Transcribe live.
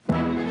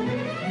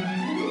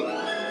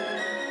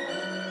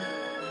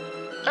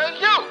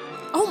you.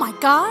 Oh my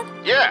god.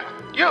 Yeah,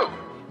 you.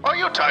 Are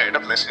you tired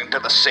of listening to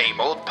the same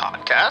old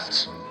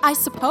podcasts? I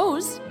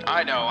suppose.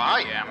 I know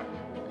I am.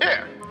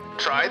 Here,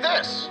 try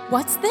this.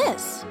 What's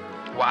this?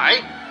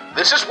 Why,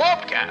 this is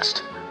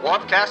WarpedCast.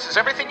 WarpedCast is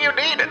everything you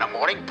need in a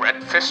morning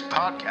breakfast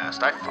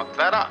podcast. I fucked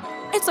that up.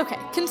 It's okay.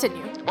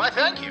 Continue. Why,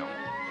 thank you.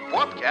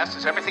 WarpedCast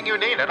is everything you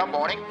need in a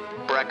morning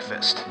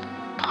breakfast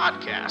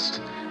podcast.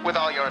 With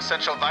all your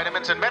essential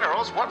vitamins and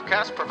minerals,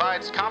 WarpedCast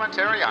provides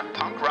commentary on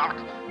punk rock,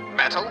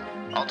 metal,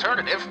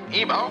 alternative,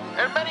 emo,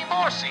 and many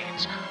more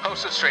scenes.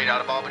 Hosted straight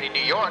out of Albany,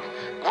 New York,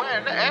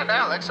 Gwen and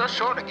Alex are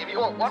sure to give you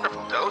a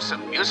wonderful dose of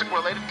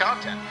music-related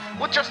content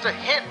with just a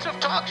hint of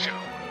talk show.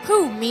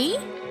 Who, me?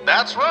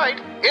 That's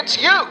right,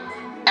 it's you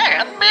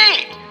and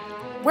me.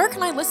 Where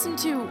can I listen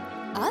to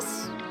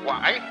us?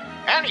 Why,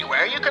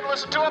 anywhere you can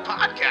listen to a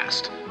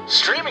podcast.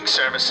 Streaming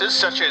services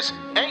such as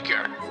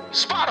Anchor,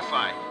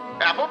 Spotify,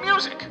 Apple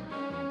Music,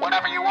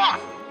 whatever you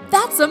want.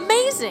 That's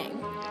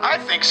amazing. I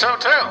think so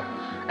too.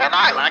 And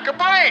I like a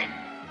brain.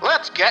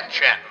 Let's get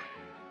chatting.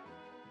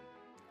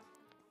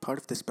 Part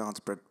of this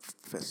balanced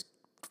breakfast